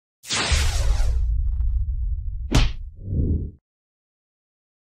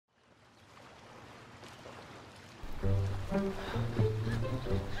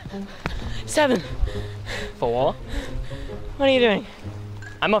7. 4. What are you doing?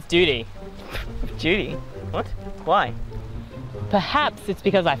 I'm off duty. Duty? What? Why? Perhaps it's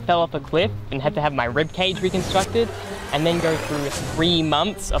because I fell off a cliff and had to have my rib cage reconstructed and then go through 3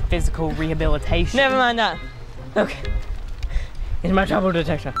 months of physical rehabilitation. Never mind that. Look, it's my trouble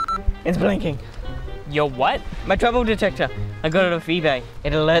detector. It's blinking. Your what? My trouble detector. I got it off eBay.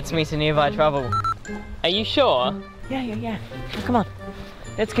 It alerts me to nearby trouble. Are you sure? Yeah. Oh, come on.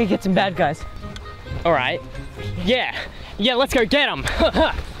 Let's go get some bad guys. All right. Yeah, let's go get them.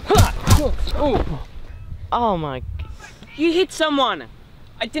 Oh my... You hit someone!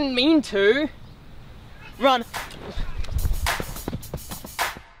 I didn't mean to. Run!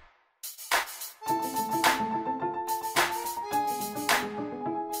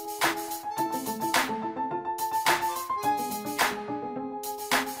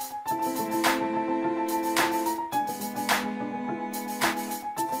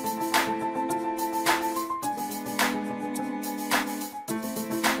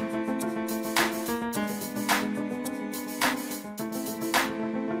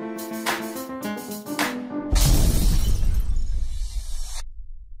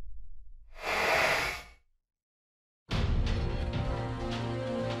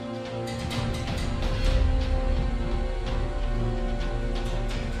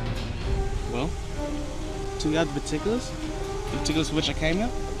 Well, do you have the particulars? The particulars for which I came here?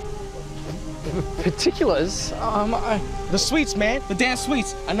 Particulars? The sweets, man. The damn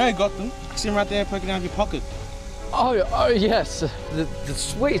sweets. I know you got them. I see them right there poking out of your pocket. Oh yes, the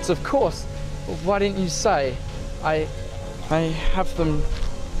sweets, of course. Why didn't you say? I have them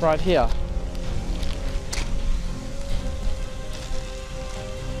right here.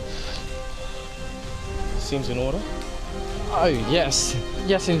 Seems in order. Oh yes,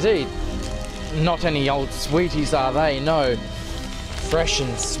 yes indeed. Not any old sweeties are they, no. Fresh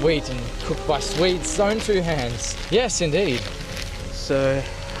and sweet and cooked by Swede's own 2 hands. Yes indeed. So,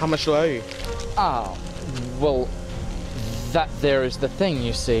 how much do I owe you? Ah, well, that there is the thing,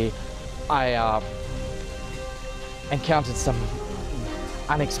 you see. I encountered some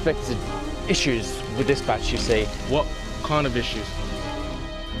unexpected issues with this batch, you see. What kind of issues?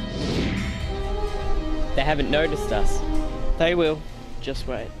 They haven't noticed us. They will. Just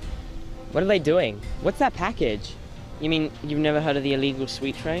wait. What are they doing? What's that package? You mean you've never heard of the illegal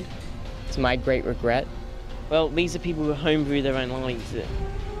sweet trade? It's my great regret. Well, these are people who homebrew their own lollies that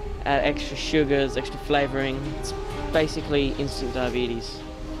add extra sugars, extra flavouring. It's basically instant diabetes.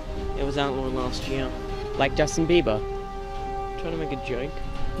 It was outlawed last year. Like Justin Bieber? Trying to make a joke?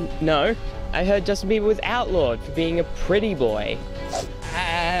 No, I heard Justin Bieber was outlawed for being a pretty boy.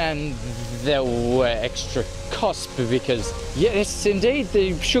 And there were extra costs because, yes, indeed,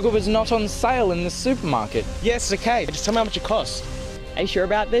 the sugar was not on sale in the supermarket. Yes, okay. Just tell me how much it costs. Are you sure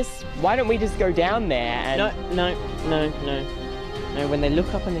about this? Why don't we just go down there and... No. When they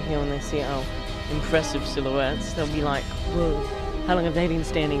look up on the hill and they see our impressive silhouettes, they'll be like, whoa, how long have they been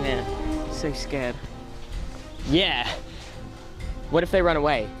standing there? So scared. Yeah. What if they run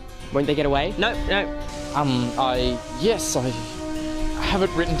away? Won't they get away? No. Yes, I have it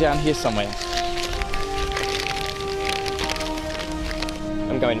written down here somewhere.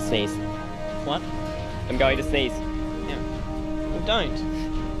 I'm going to sneeze. What? I'm going to sneeze. Yeah. Well, don't.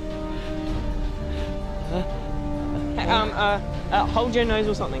 Hold your nose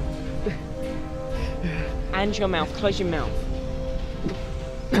or something. And your mouth. Close your mouth.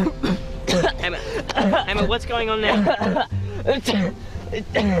 Emma, what's going on now? Let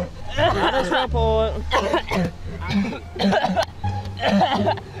us report.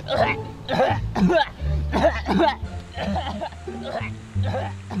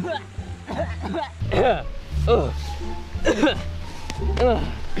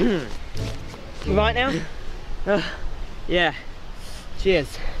 You right now? Yeah.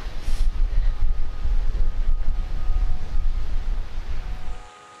 Cheers.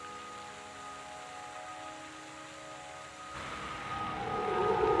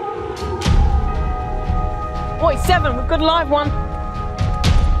 Oi, 7, we've got a live one.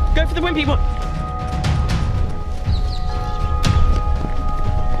 Go for the wimpy one.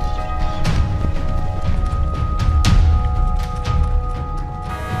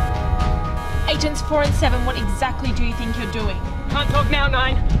 Agents 4 and 7, what exactly do you think you're doing? Can't talk now,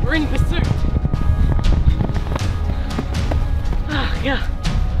 9. We're in pursuit. Yeah.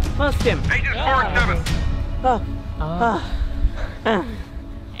 Lost him. Agents 4 and 7.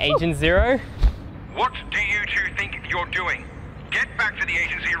 Agent 0? What do you two think you're doing? Get back to the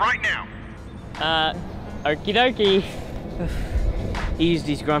agency right now. Okie dokie. He used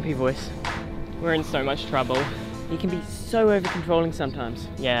his grumpy voice. We're in so much trouble. He can be so over-controlling sometimes.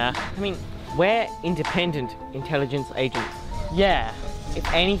 Yeah. I mean, we're independent intelligence agents. Yeah.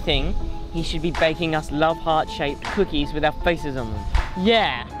 If anything, he should be baking us love heart-shaped cookies with our faces on them.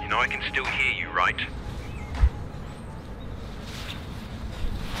 Yeah. You know I can still hear you, right?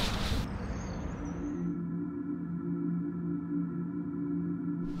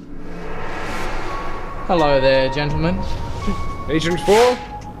 Hello there, gentlemen. Agent 4,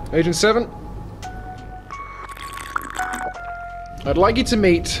 Agent 7. I'd like you to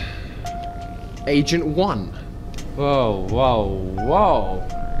meet Agent 1. Whoa, whoa, whoa.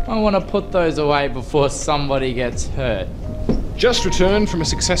 I want to put those away before somebody gets hurt. Just returned from a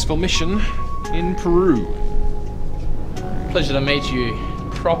successful mission in Peru. Pleasure to meet you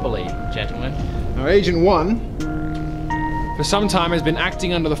properly, gentlemen. Now, Agent 1, for some time has been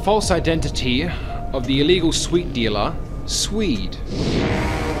acting under the false identity of the illegal sweet dealer, Swede,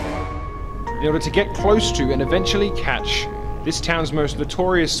 in order to get close to and eventually catch this town's most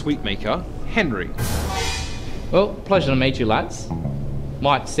notorious sweet maker, Henry. Well, pleasure to meet you, lads.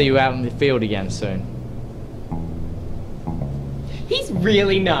 Might see you out in the field again soon. He's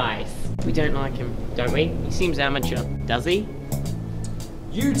really nice. We don't like him, don't we? He seems amateur. Does he?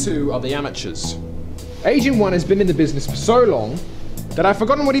 You two are the amateurs. Agent 1 has been in the business for so long that I've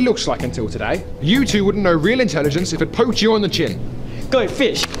forgotten what he looks like until today. You two wouldn't know real intelligence if it poked you on the chin. Go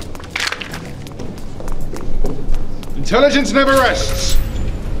fish! Intelligence never rests!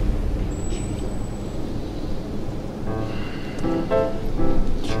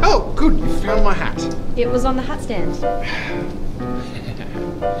 Oh, good, you found my hat. It was on the hat stand.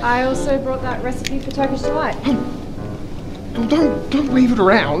 I also brought that recipe for Turkish delight. Oh, don't leave it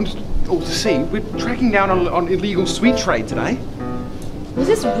around, all to see. We're tracking down on illegal sweet trade today. Was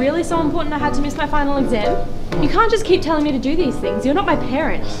this really so important I had to miss my final exam? You can't just keep telling me to do these things. You're not my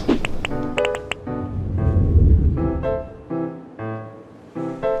parent.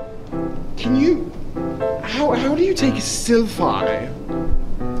 Can you... How do you take a Silphi?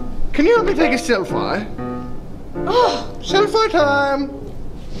 Can you help me take a Silphi? Oh, Silphi time!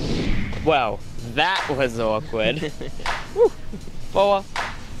 Well, that was awkward. Well,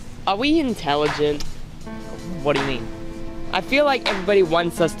 are we intelligent? What do you mean? I feel like everybody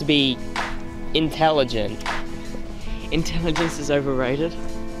wants us to be intelligent, Intelligence is overrated.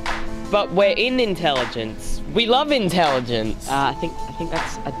 but we're in intelligence. We love intelligence. I think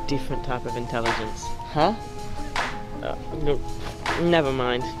that's a different type of intelligence. Huh? No, never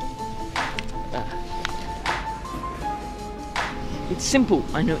mind. It's simple.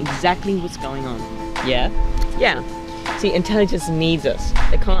 I know exactly what's going on. Yeah? Yeah. See, intelligence needs us.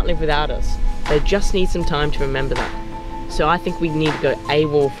 They can't live without us. They just need some time to remember that. So I think we need to go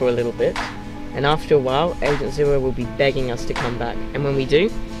AWOL for a little bit. And after a while, Agent Zero will be begging us to come back. And when we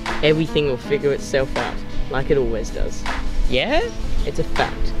do, everything will figure itself out, like it always does. Yeah? It's a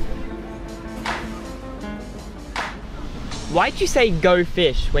fact. Why'd you say go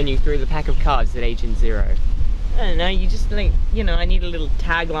fish when you threw the pack of cards at Agent Zero? I don't know, you just like, you know, I need a little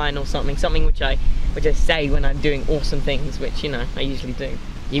tagline or something which I say when I'm doing awesome things, which, you know, I usually do.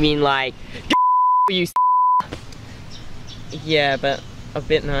 You mean like, you Yeah, but a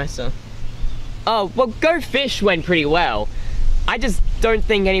bit nicer. Oh, well, go fish went pretty well. I just don't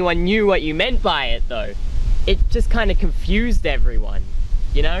think anyone knew what you meant by it, though. It just kind of confused everyone,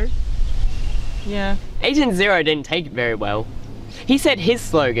 you know? Yeah. Agent Zero didn't take it very well. He said his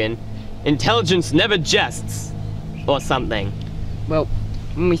slogan, "Intelligence never jests," or something. Well,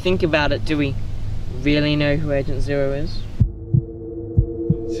 when we think about it, do we really know who Agent Zero is?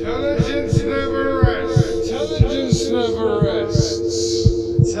 Intelligence never rests. Intelligence never rests.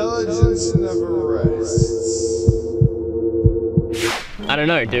 Intelligence never rests. I don't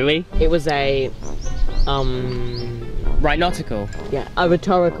know, do we? It was a, Right, nautical. yeah, a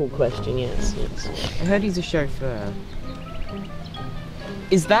rhetorical question, yes. I heard he's a chauffeur.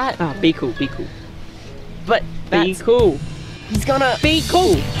 Is that... Ah, be cool, be cool. But Be that's... cool. He's gonna... Be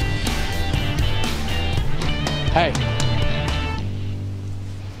cool! Hey,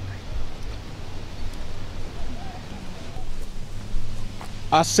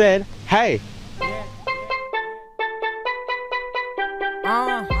 I said, hey.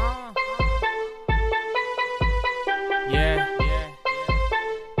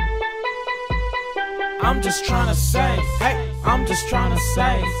 I'm just trying to say, hey, I'm just trying to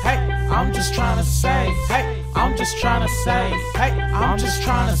say, hey, I'm just trying to say, hey, I'm just trying to say, hey, I'm just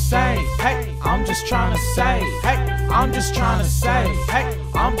trying to say, hey, I'm just trying to say, hey, I'm just trying to say, hey,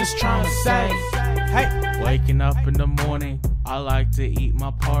 I'm just trying to say, hey. Waking up in the morning, I like to eat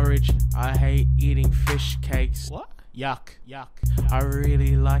my porridge. I hate eating fish cakes. What? yuck, yuck. I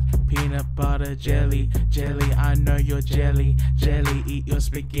really like peanut butter jelly, jelly. I know you're jelly, jelly. Eat your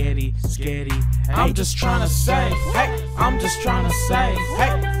spaghetti, sketty. Hey. I'm just trying to say, hey. I'm just trying to say,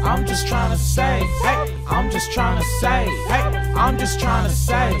 hey. I'm just trying to say, hey. I'm just trying to say, hey. I'm just trying to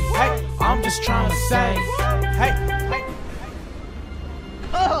say, hey. I'm just trying to say, hey.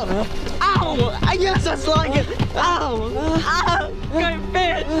 Oh! Ow! Yes, that's like it! Ow! Ow! Go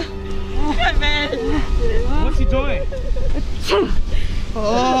fish! Go fish! What's he doing?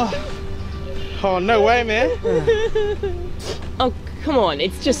 Oh, no way, man. Oh, come on,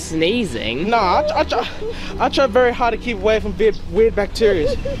 it's just sneezing. No, I try very hard to keep away from weird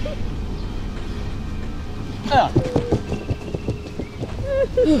bacteria.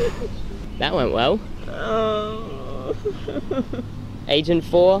 That went well. Agent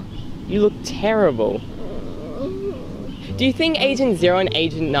 4, you look terrible. Do you think Agent 0 and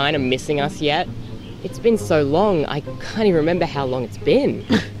Agent 9 are missing us yet? It's been so long, I can't even remember how long it's been.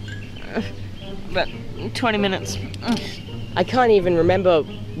 About 20 minutes. I can't even remember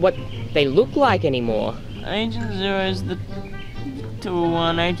what they look like anymore. Agent 0 is the tall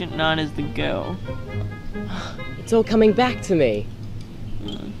one, Agent 9 is the girl. It's all coming back to me.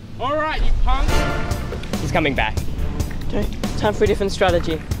 Alright, you punk. He's coming back. Okay, time for a different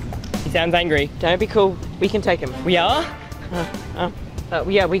strategy. He sounds angry. Don't be cool, we can take him. We are?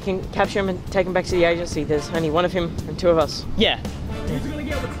 Yeah, we can capture him and take him back to the agency. There's only one of him and two of us. Yeah. Who's gonna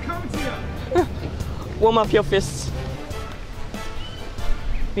get what's coming to you? Warm up your fists.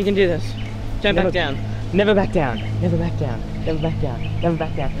 We can do this. Don't back down. Never back down. Never back down. Never back down. Never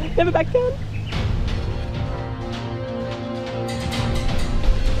back down. Never back down.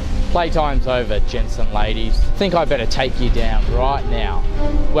 Playtime's over, gents and ladies. Think I better take you down right now.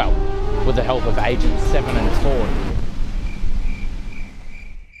 Well, with the help of Agents 7 and 4.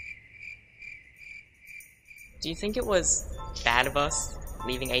 Do you think it was bad of us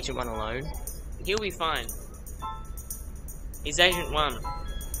leaving Agent 1 alone? He'll be fine. He's Agent 1.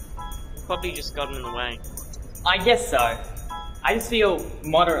 Probably just got in the way. I guess so. I just feel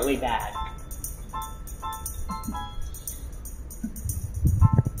moderately bad.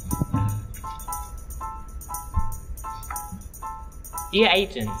 Dear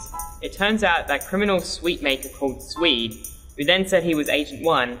agents, it turns out that criminal sweet maker called Swede, who then said he was Agent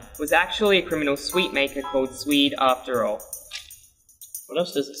 1, was actually a criminal sweet maker called Swede after all. What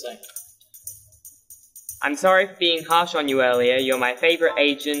else does it say? I'm sorry for being harsh on you earlier, you're my favorite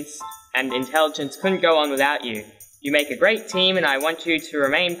agents, and intelligence couldn't go on without you. You make a great team and I want you to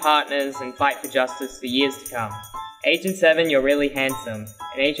remain partners and fight for justice for years to come. Agent 7, you're really handsome,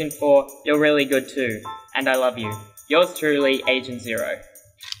 and Agent 4, you're really good too, and I love you. Yours truly, Agent 0.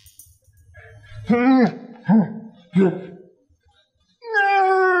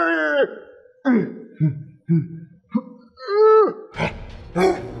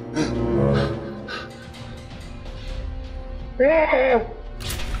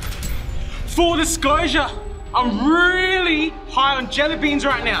 Full disclosure, I'm really high on jelly beans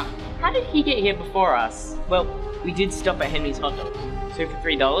right now. How did he get here before us? Well, we did stop at Henry's Hot Dogs. 2 for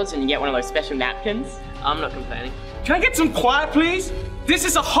 $3 and you get one of those special napkins? I'm not complaining. Can I get some quiet, please? This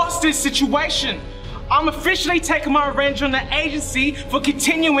is a hostage situation. I'm officially taking my revenge on the agency for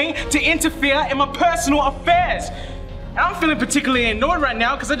continuing to interfere in my personal affairs. And I'm feeling particularly annoyed right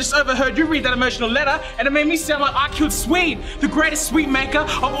now because I just overheard you read that emotional letter and it made me sound like I killed Swede, the greatest sweet maker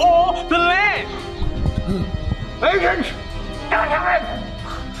of all the land. Agents!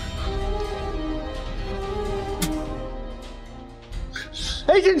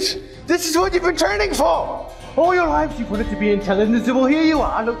 Agents, this is what you've been training for! All your lives you've wanted to be intelligent, well here you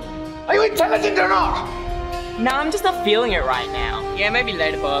are. Look, are you intelligent or not? No, I'm just not feeling it right now. Yeah, maybe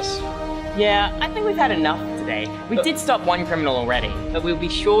later, boss. Yeah, I think we've had enough today. We did stop one criminal already. But we'll be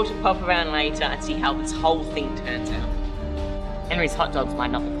sure to pop around later and see how this whole thing turns out. Henry's Hot Dogs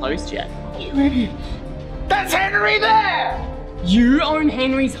might not be closed yet. That's Henry there! You own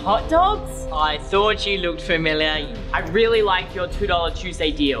Henry's Hot Dogs? I thought you looked familiar. I really like your $2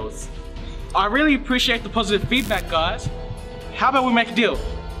 Tuesday deals. I really appreciate the positive feedback, guys. How about we make a deal?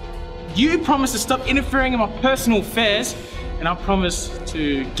 You promise to stop interfering in my personal affairs, and I promise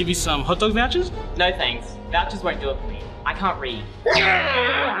to give you some hot dog vouchers? No thanks. Vouchers won't do it for me. I can't read.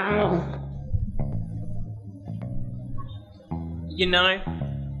 You know,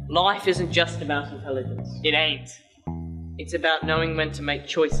 life isn't just about intelligence. It ain't. It's about knowing when to make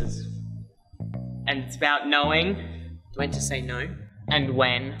choices. And it's about knowing When to say no, and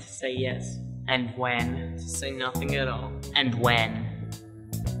when to say yes, and when to say nothing at all. and when.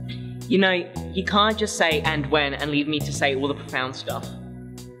 You know, you can't just say and when and leave me to say all the profound stuff.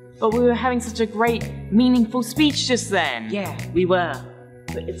 But we were having such a great, meaningful speech just then. Yeah, we were.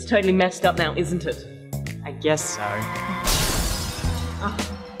 But it's totally messed up now, isn't it? I guess so.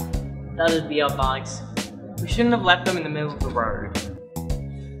 That'd be our bikes. We shouldn't have left them in the middle of the road.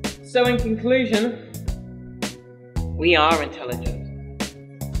 So in conclusion, we are intelligent.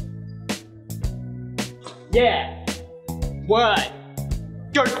 Yeah. Word.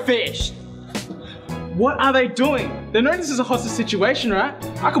 Go fish. What are they doing? They know this is a hostage situation, right?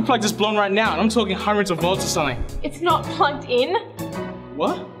 I could plug this blonde right now, and I'm talking hundreds of volts or something. It's not plugged in.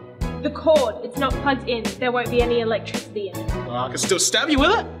 What? The cord, it's not plugged in. There won't be any electricity in it. Well, I can still stab you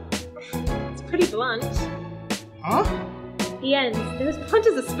with it. It's pretty blunt. Huh? The ends, they're as blunt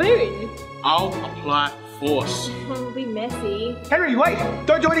as a spoon. I'll apply force. It'll be messy. Henry, wait!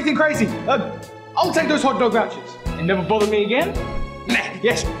 Don't do anything crazy. I'll take those hot dog vouchers. And never bother me again? Nah,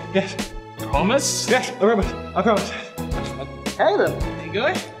 yes. Promise? Yes, I promise. Hey then. There you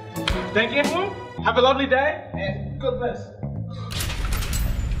go. Thank you, everyone. Have a lovely day, and God bless.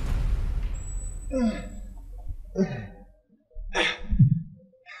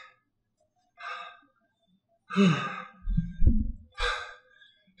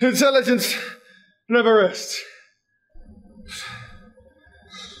 Intelligence never rests.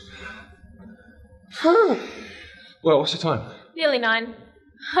 Well, what's the time? Nearly 9.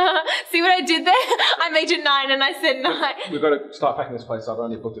 See what I did there? I made it 9 and I said 9. We've got to start packing this place up. I've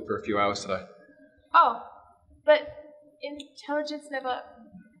only booked it for a few hours today. Oh, but intelligence never...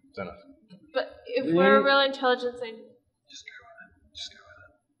 Don't know. But if we're a real intelligence, then... Just go with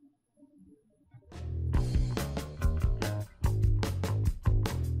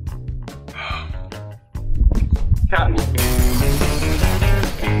it. Cat.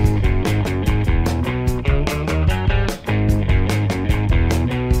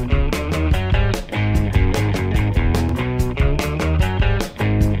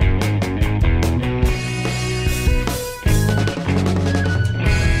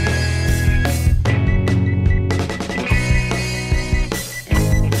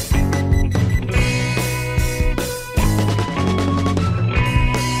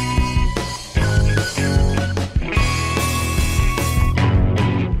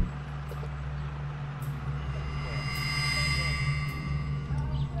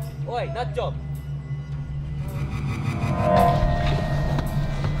 Oi, nut job.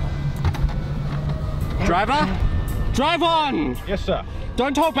 Driver? Drive on! Yes, sir.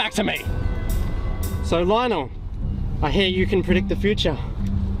 Don't talk back to me! So Lionel, I hear you can predict the future.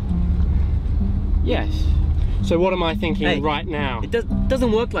 Yes. So what am I thinking right now? It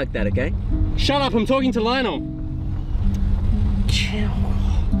doesn't work like that, okay? Shut up, I'm talking to Lionel.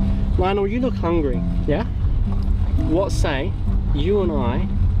 Lionel, you look hungry, yeah? What say you and I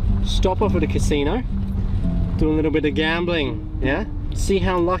stop off at a casino, do a little bit of gambling, yeah? See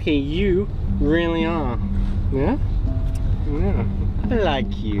how lucky you really are, yeah? Yeah. I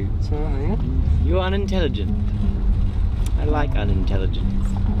like you. So, yeah? You're unintelligent. I like unintelligence.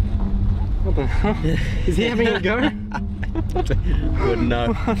 What the hell? Is he having a go? Good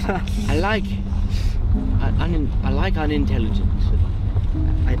no. I like unintelligence.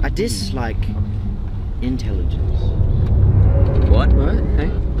 I dislike intelligence. What? What?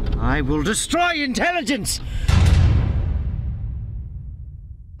 Hey? I will destroy intelligence!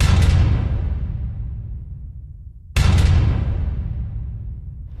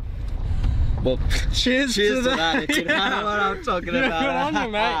 Well, cheers to that. If you know what I'm talking about. Good on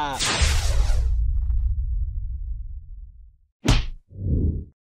you, mate.